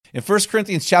In 1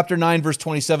 Corinthians chapter 9, verse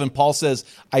 27, Paul says,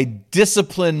 I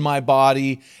discipline my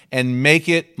body and make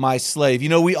it my slave. You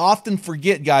know, we often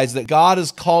forget, guys, that God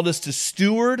has called us to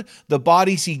steward the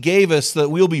bodies he gave us so that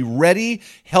we'll be ready,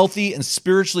 healthy, and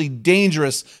spiritually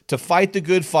dangerous to fight the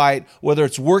good fight, whether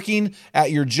it's working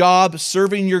at your job,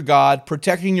 serving your God,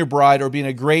 protecting your bride, or being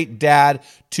a great dad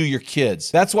to your kids.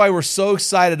 That's why we're so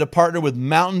excited to partner with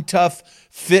Mountain Tough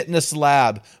Fitness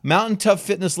Lab. Mountain Tough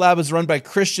Fitness Lab is run by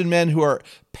Christian men who are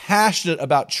passionate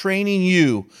about training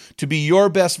you to be your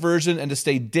best version and to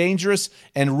stay dangerous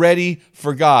and ready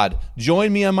for God.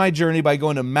 Join me on my journey by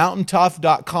going to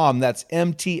mountaintough.com. That's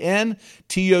MTNTOUGH,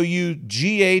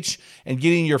 and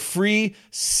getting your free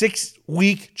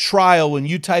 6-week trial when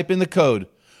you type in the code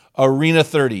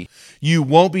ARENA30. You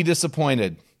won't be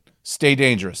disappointed. Stay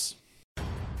dangerous.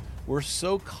 We're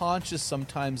so conscious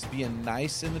sometimes being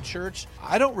nice in the church.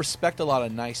 I don't respect a lot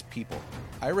of nice people.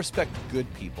 I respect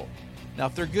good people. Now,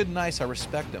 if they're good and nice, I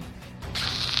respect them.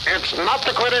 It's not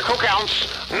the critic who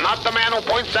counts, not the man who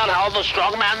points out how the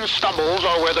strong man stumbles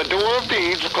or where the doer of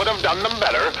deeds could have done them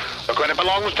better. The credit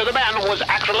belongs to the man who is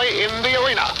actually in the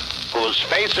arena, whose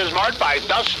face is marked by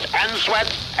dust and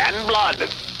sweat and blood.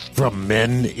 From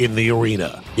Men in the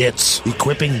Arena, it's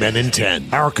Equipping Men in 10.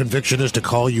 Our conviction is to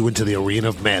call you into the arena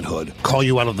of manhood, call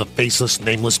you out of the faceless,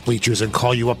 nameless bleachers, and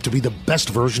call you up to be the best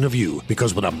version of you,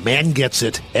 because when a man gets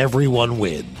it, everyone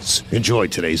wins. Enjoy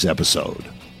today's episode.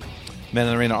 Men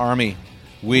in the Arena Army,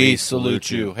 we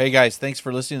salute you. Hey guys, thanks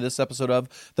for listening to this episode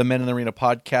of the Men in the Arena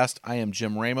podcast. I am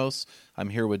Jim Ramos. I'm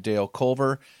here with Dale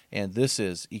Culver, and this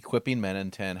is Equipping Men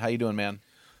in 10. How you doing, man?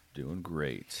 Doing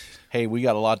great. Hey, we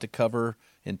got a lot to cover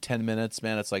in 10 minutes,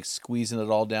 man. It's like squeezing it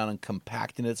all down and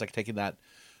compacting it. It's like taking that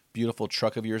beautiful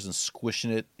truck of yours and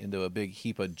squishing it into a big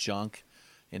heap of junk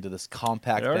into this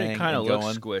compact thing. It already kind of going.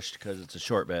 looks squished because it's a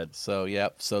short bed. So,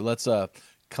 yep. So let's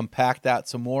compact that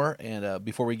some more. And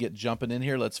before we get jumping in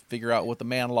here, let's figure out what the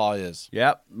man law is.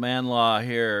 Yep, man law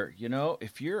here. You know,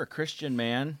 if you're a Christian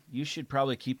man, you should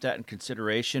probably keep that in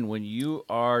consideration when you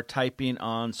are typing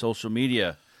on social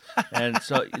media. And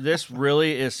so this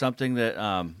really is something that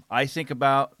I think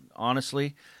about,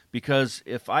 honestly, because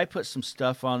if I put some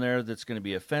stuff on there that's going to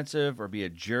be offensive or be a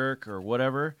jerk or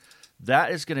whatever, that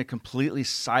is going to completely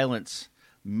silence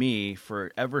me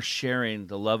for ever sharing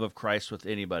the love of Christ with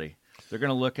anybody. They're going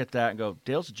to look at that and go,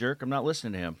 Dale's a jerk, I'm not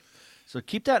listening to him. So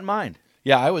keep that in mind.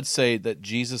 Yeah, I would say that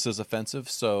Jesus is offensive,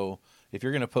 so if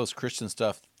you're going to post Christian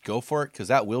stuff, go for it, because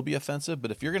that will be offensive.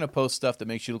 But if you're going to post stuff that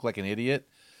makes you look like an idiot,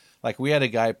 like we had a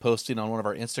guy posting on one of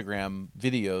our Instagram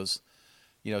videos,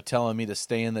 you know, telling me to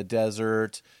stay in the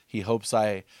desert. He hopes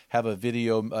I have a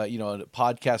video, a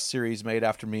podcast series made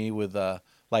after me with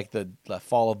like the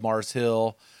fall of Mars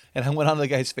Hill. And I went on the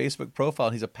guy's Facebook profile,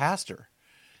 and he's a pastor.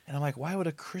 And I'm like, why would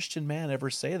a Christian man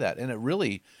ever say that? And it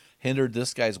really hindered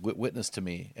this guy's witness to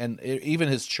me and even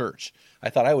his church.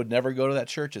 I thought I would never go to that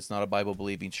church. It's not a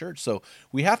Bible-believing church. So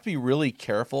we have to be really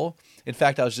careful. In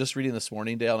fact, I was just reading this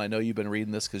morning, Dale, and I know you've been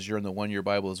reading this because you're in the one-year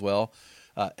Bible as well.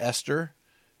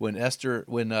 When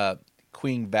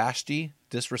Queen Vashti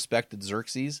disrespected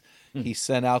Xerxes, he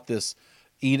sent out this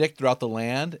edict throughout the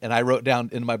land, and I wrote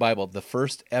down in my Bible, the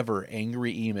first ever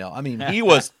angry email. I mean, he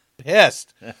was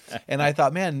pissed. And I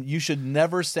thought, man, you should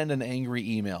never send an angry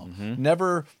email.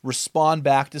 Never respond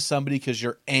back to somebody because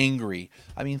you're angry.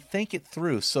 I mean, think it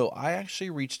through. So I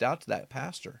actually reached out to that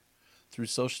pastor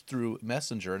through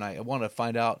Messenger, and I want to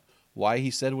find out why he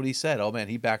said what he said. Oh, man,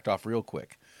 he backed off real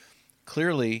quick.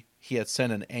 Clearly, he had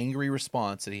sent an angry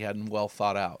response that he hadn't well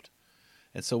thought out.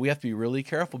 And so we have to be really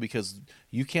careful because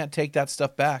you can't take that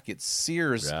stuff back. It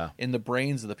sears in the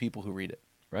brains of the people who read it.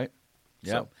 Right.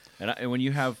 Yeah, So, and when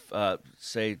you have,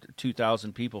 say,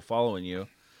 2,000 people following you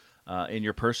in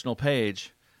your personal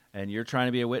page, and you're trying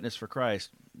to be a witness for Christ,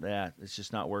 it's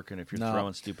just not working if you're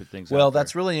throwing stupid things out Well, there.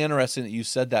 that's really interesting that you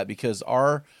said that, because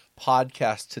our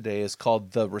podcast today is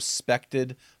called The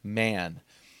Respected Man.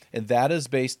 And that is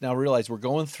based, now realize we're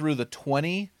going through the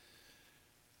 20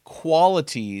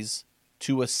 qualities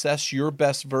to assess your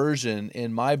best version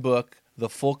in my book, The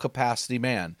Full Capacity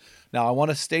Man. Now, I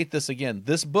want to state this again.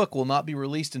 This book will not be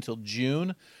released until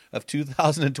June of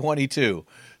 2022.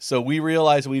 So we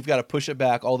realize we've got to push it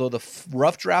back, although the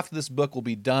rough draft of this book will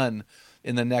be done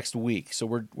in the next week.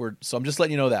 So so I'm just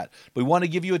letting you know that. But we want to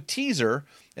give you a teaser.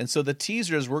 And so the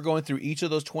teaser is we're going through each of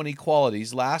those 20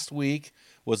 qualities. Last week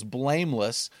was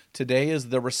blameless. Today is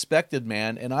the respected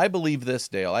man. And I believe this,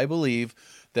 Dale. I believe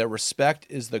that respect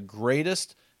is the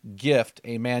greatest gift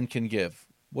a man can give.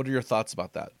 What are your thoughts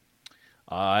about that?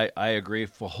 I agree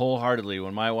wholeheartedly.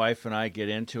 When my wife and I get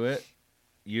into it,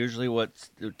 usually what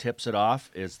tips it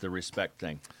off is the respect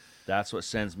thing. That's what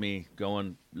sends me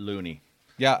going loony.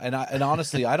 Yeah, and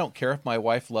honestly, I don't care if my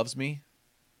wife loves me.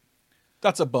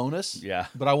 That's a bonus. Yeah.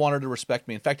 But I want her to respect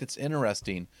me. In fact, it's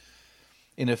interesting.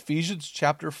 In Ephesians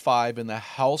chapter 5, in the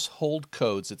household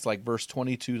codes, it's like verse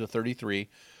 22 to 33,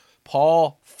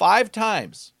 Paul, 5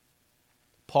 times,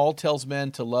 Paul tells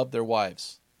men to love their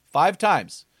wives. 5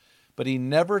 times. But he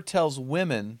never tells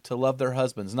women to love their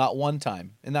husbands, not one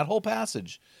time. In that whole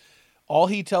passage, all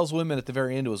he tells women at the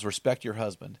very end was respect your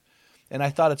husband. And I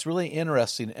thought it's really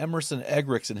interesting. Emerson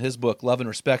Eggerichs, in his book, Love and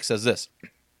Respect, says this,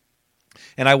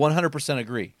 and I 100%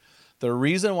 agree. The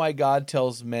reason why God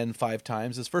tells men 5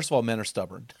 times is, first of all, men are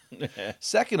stubborn.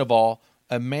 Second of all,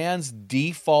 a man's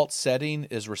default setting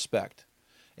is respect.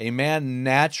 A man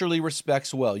naturally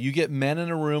respects well. You get men in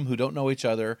a room who don't know each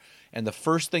other, and the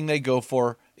first thing they go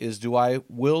for is,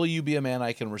 will you be a man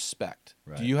I can respect?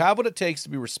 Right. Do you have what it takes to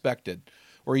be respected?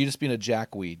 Or are you just being a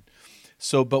jackweed?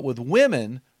 So, but with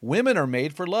women are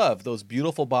made for love. Those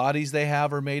beautiful bodies they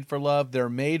have are made for love. They're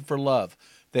made for love.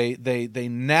 They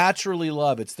naturally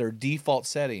love. It's their default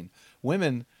setting.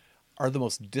 Women are the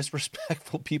most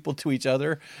disrespectful people to each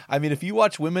other. I mean, if you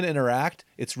watch women interact,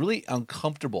 it's really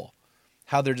uncomfortable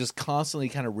how they're just constantly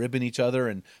kind of ribbing each other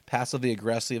and passively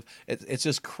aggressive. It's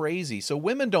just crazy. So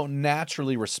women don't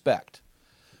naturally respect.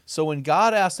 So when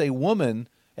God asks a woman,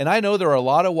 and I know there are a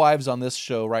lot of wives on this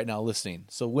show right now listening.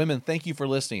 So women, thank you for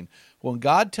listening. When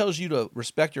God tells you to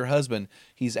respect your husband,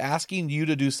 he's asking you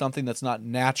to do something that's not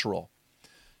natural.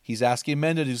 He's asking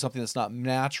men to do something that's not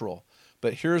natural.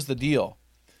 But here's the deal.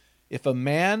 If a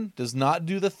man does not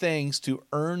do the things to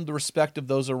earn the respect of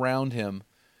those around him,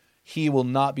 he will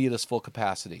not be at his full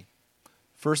capacity.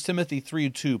 1 Timothy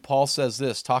 3:2, Paul says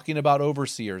this, talking about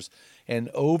overseers. An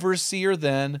overseer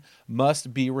then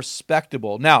must be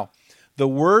respectable. Now, the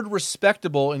word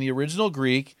respectable in the original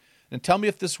Greek, and tell me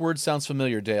if this word sounds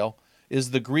familiar, Dale,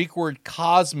 is the Greek word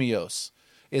kosmios.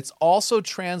 It's also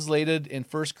translated in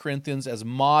 1 Corinthians as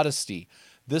modesty.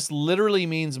 This literally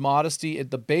means modesty.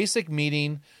 The basic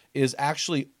meaning is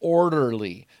actually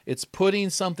orderly. It's putting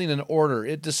something in order.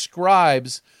 It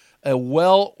describes a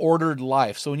well-ordered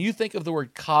life. So when you think of the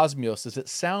word kosmios, does it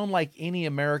sound like any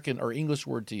American or English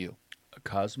word to you?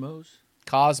 Cosmos?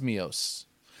 Kosmios.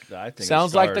 I think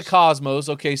sounds like the cosmos.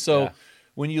 Okay, so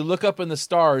when you look up in the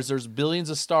stars, there's billions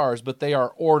of stars, but they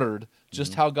are ordered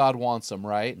just how God wants them,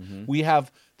 right? We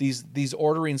have these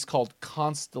orderings called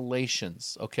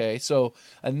constellations, okay? So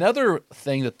another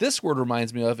thing that this word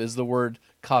reminds me of is the word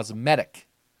cosmetic.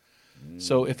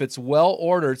 So if it's well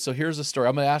ordered, so here's the story.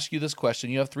 I'm going to ask you this question.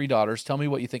 You have 3 daughters. Tell me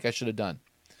what you think I should have done.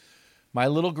 My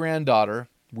little granddaughter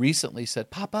recently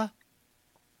said, Papa,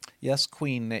 yes,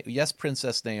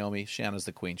 Princess Naomi. Shanna's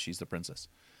the queen. She's the princess.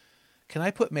 Can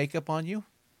I put makeup on you?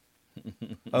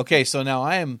 Okay, so now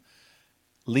I am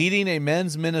leading a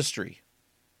men's ministry,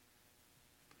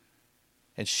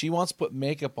 and she wants to put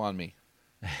makeup on me.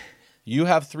 You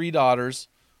have 3 daughters.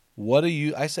 What do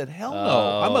you? I said, hell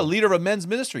no. I'm a leader of a men's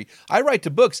ministry. I write to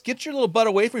books. Get your little butt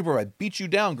away from me before I beat you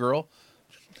down, girl.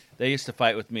 They used to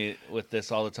fight with me with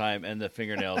this all the time and the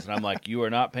fingernails. And I'm like, you are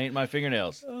not painting my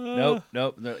fingernails. Nope.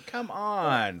 They're like, come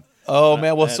on. Oh,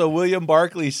 man. Well, so William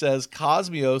Barclay says,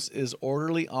 Cosmios is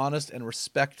orderly, honest, and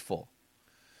respectful.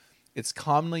 It's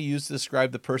commonly used to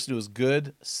describe the person who is a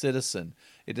good citizen.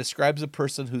 It describes a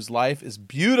person whose life is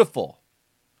beautiful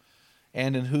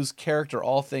and in whose character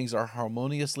all things are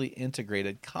harmoniously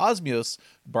integrated. Cosmos,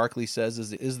 Barclay says,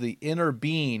 is the inner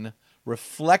being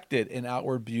reflected in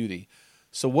outward beauty.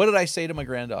 So what did I say to my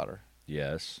granddaughter?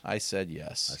 Yes. I said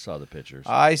yes. I saw the pictures.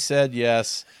 I said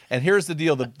yes. And here's the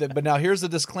deal. But now here's the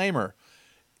disclaimer.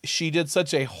 She did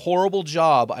such a horrible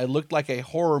job, I looked like a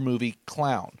horror movie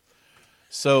clown.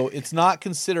 So it's not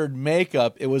considered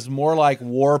makeup. It was more like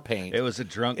war paint. It was a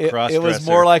drunk cross-dresser. It was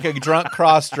more like a drunk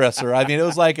cross-dresser. I mean, it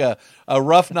was like a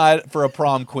rough night for a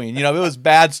prom queen. You know, it was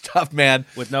bad stuff, man.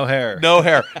 With no hair. No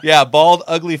hair. Yeah, bald,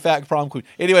 ugly, fat prom queen.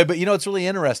 Anyway, but you know, it's really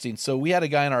interesting. So we had a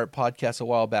guy on our podcast a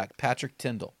while back, Patrick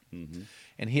Tyndall. Mm-hmm.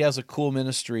 And he has a cool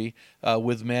ministry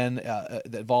with men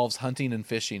that involves hunting and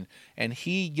fishing. And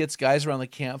he gets guys around the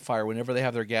campfire whenever they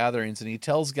have their gatherings, and he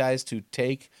tells guys to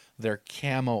take their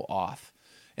camo off.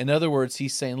 In other words,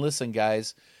 he's saying, listen,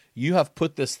 guys, you have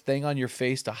put this thing on your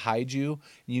face to hide you,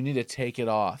 and you need to take it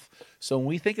off. So when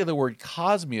we think of the word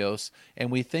cosmos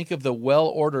and we think of the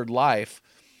well-ordered life,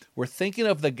 we're thinking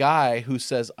of the guy who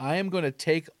says, I am going to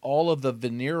take all of the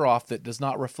veneer off that does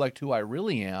not reflect who I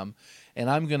really am, and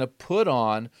I'm going to put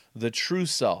on the true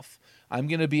self. I'm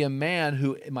going to be a man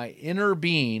who, my inner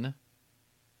being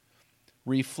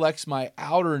reflects my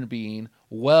outer being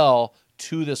well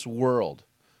to this world.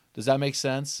 Does that make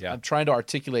sense? Yeah. I'm trying to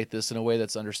articulate this in a way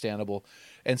that's understandable.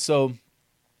 And so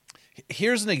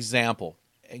here's an example.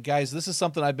 And guys, this is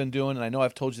something I've been doing, and I know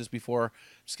I've told you this before. I'm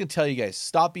just going to tell you guys,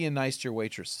 stop being nice to your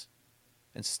waitress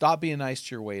and stop being nice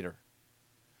to your waiter.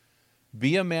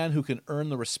 Be a man who can earn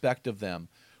the respect of them.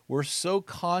 We're so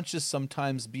conscious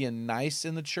sometimes being nice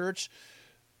in the church.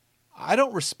 I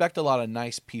don't respect a lot of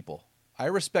nice people. I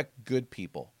respect good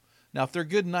people. Now, if they're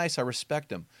good and nice, I respect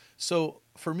them. So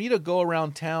for me to go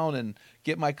around town and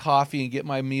get my coffee and get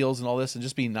my meals and all this and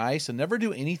just be nice and never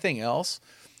do anything else,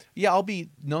 yeah, I'll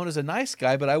be known as a nice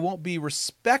guy, but I won't be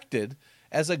respected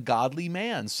as a godly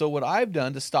man. So what I've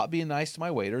done to stop being nice to my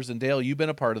waiters, and Dale, you've been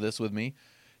a part of this with me,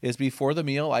 is before the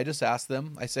meal, I just ask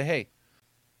them, I say, hey,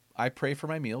 I pray for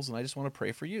my meals and I just want to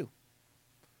pray for you.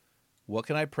 What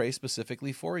can I pray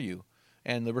specifically for you?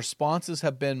 And the responses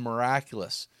have been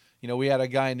miraculous. You know, we had a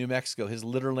guy in New Mexico. His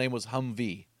literal name was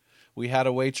Humvee. We had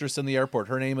a waitress in the airport.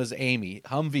 Her name is Amy.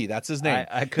 Humvee, that's his name.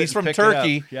 He's from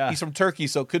Turkey. Yeah. He's from Turkey,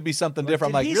 so it could be something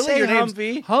different. I'm like, really? Your name's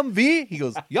Humvee? He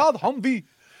goes, yeah, the Humvee.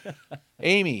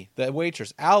 Amy, the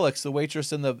waitress. Alex, the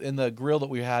waitress in the grill that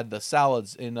we had, the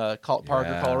salads in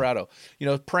Parker, Colorado. You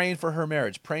know, praying for her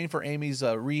marriage, praying for Amy's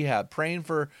rehab, praying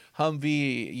for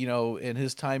Humvee, you know, in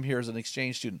his time here as an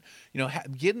exchange student. You know,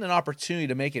 getting an opportunity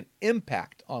to make an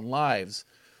impact on lives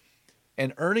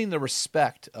and earning the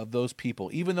respect of those people,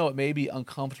 even though it may be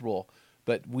uncomfortable.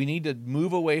 But we need to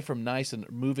move away from nice and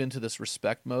move into this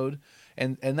respect mode.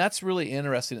 And that's really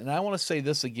interesting. And I want to say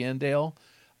this again, Dale.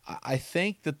 I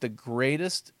think that the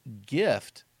greatest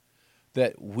gift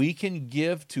that we can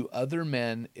give to other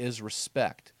men is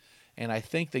respect. And I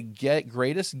think the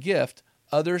greatest gift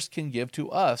others can give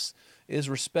to us is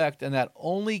respect. And that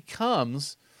only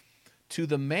comes to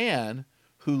the man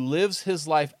who lives his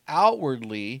life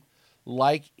outwardly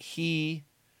like he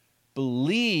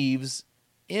believes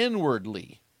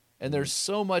inwardly. And there's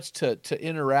so much to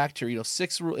interact here. You know,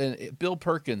 6 rules. Bill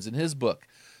Perkins in his book,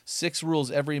 6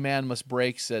 Rules Every Man Must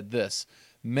Break, said this: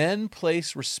 men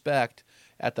place respect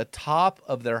at the top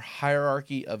of their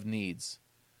hierarchy of needs.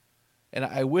 And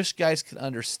I wish guys could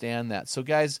understand that. So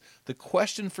guys, the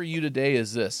question for you today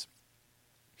is this: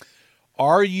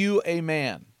 are you a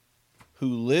man who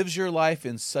lives your life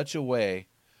in such a way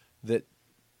that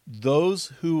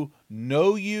those who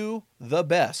know you the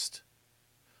best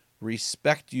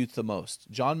respect you the most?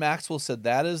 John Maxwell said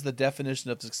that is the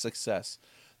definition of success,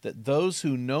 that those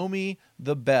who know me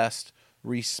the best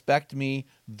respect me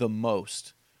the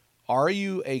most. Are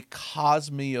you a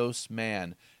cosmos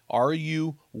man? Are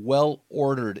you well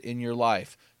ordered in your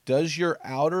life? Does your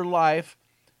outer life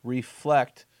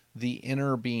reflect the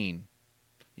inner being?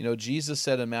 You know, Jesus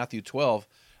said in Matthew 12,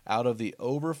 out of the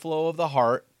overflow of the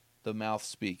heart, the mouth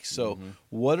speaks. So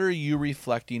what are you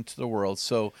reflecting to the world?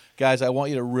 So guys, I want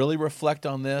you to really reflect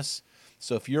on this.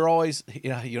 So if you're always,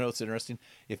 you know, it's interesting.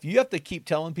 If you have to keep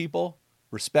telling people,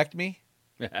 respect me,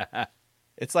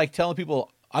 it's like telling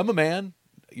people, I'm a man.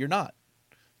 You're not.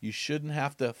 You shouldn't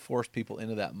have to force people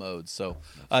into that mode. So,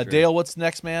 Dale, what's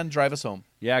next, man? Drive us home.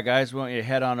 Yeah, guys, we want you to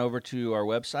head on over to our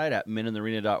website at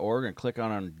meninthearena.org and click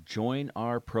on Join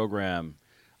Our Program.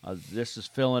 This is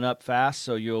filling up fast,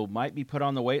 so you might be put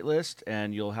on the wait list,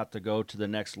 and you'll have to go to the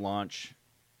next launch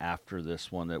after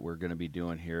this one that we're going to be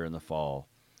doing here in the fall.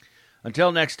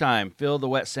 Until next time, feel the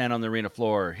wet sand on the arena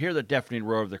floor, hear the deafening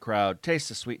roar of the crowd, taste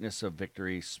the sweetness of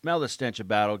victory, smell the stench of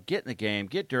battle, get in the game,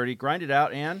 get dirty, grind it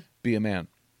out, and be a man.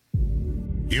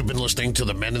 You've been listening to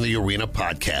the Men in the Arena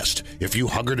podcast. If you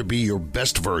hunger to be your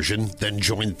best version, then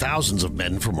join thousands of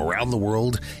men from around the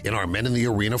world in our Men in the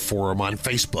Arena forum on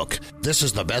Facebook. This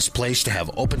is the best place to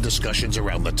have open discussions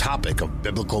around the topic of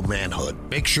biblical manhood.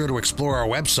 Make sure to explore our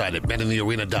website at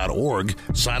meninthearena.org,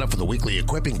 sign up for the weekly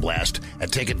equipping blast,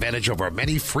 and take advantage of our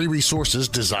many free resources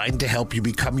designed to help you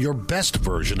become your best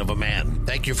version of a man.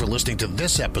 Thank you for listening to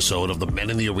this episode of the Men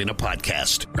in the Arena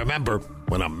podcast. Remember,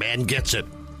 when a man gets it,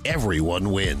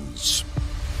 everyone wins.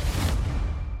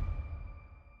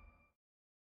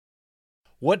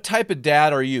 What type of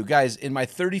dad are you? Guys, in my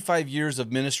 35 years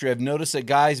of ministry, I've noticed that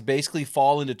guys basically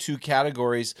fall into 2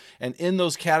 categories. And in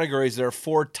those categories, there are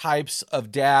 4 types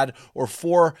of dad, or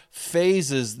 4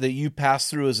 phases that you pass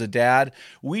through as a dad.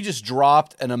 We just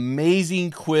dropped an amazing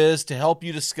quiz to help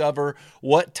you discover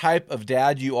what type of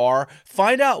dad you are.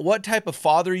 Find out what type of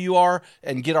father you are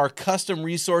and get our custom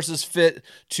resources fit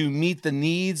to meet the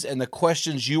needs and the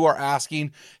questions you are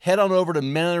asking. Head on over to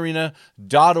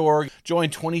meninthearena.org. Join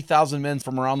 20,000 men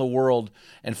from around the world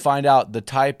and find out the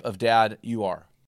type of dad you are.